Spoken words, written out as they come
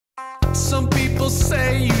Some people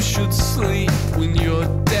say you should sleep when you're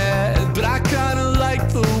dead, but I kinda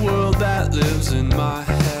like the world that lives in my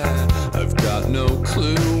head. I've got no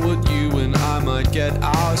clue what you and I might get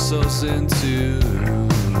ourselves into.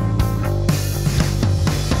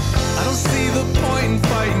 I don't see the point in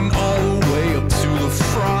fighting all the way up to the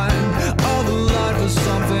front, all the line for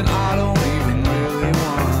something I don't even really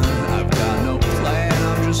want. I've got no plan,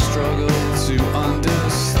 I'm just struggling to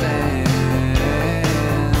understand.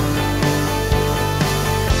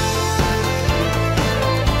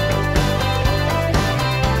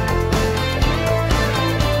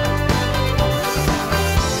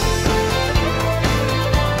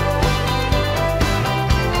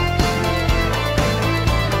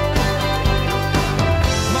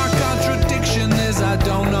 I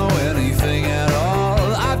don't know anything at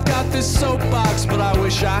all. I've got this soapbox, but I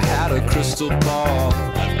wish I had a crystal ball.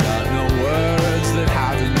 I've got no words that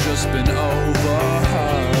haven't just been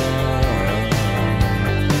overheard.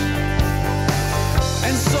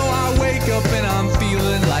 And so I wake up and I'm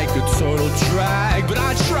feeling like a total drag, but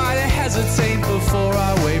I try to hesitate before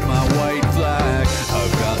I wave my white flag.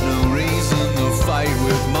 I've got no reason to fight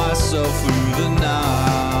with myself through the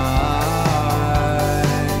night.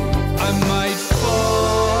 I might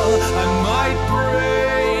fall, I might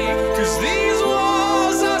break, 'cause these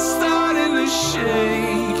walls are starting to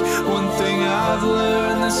shake. One thing I've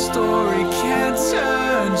learned, the story can't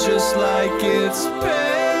turn just like it's been.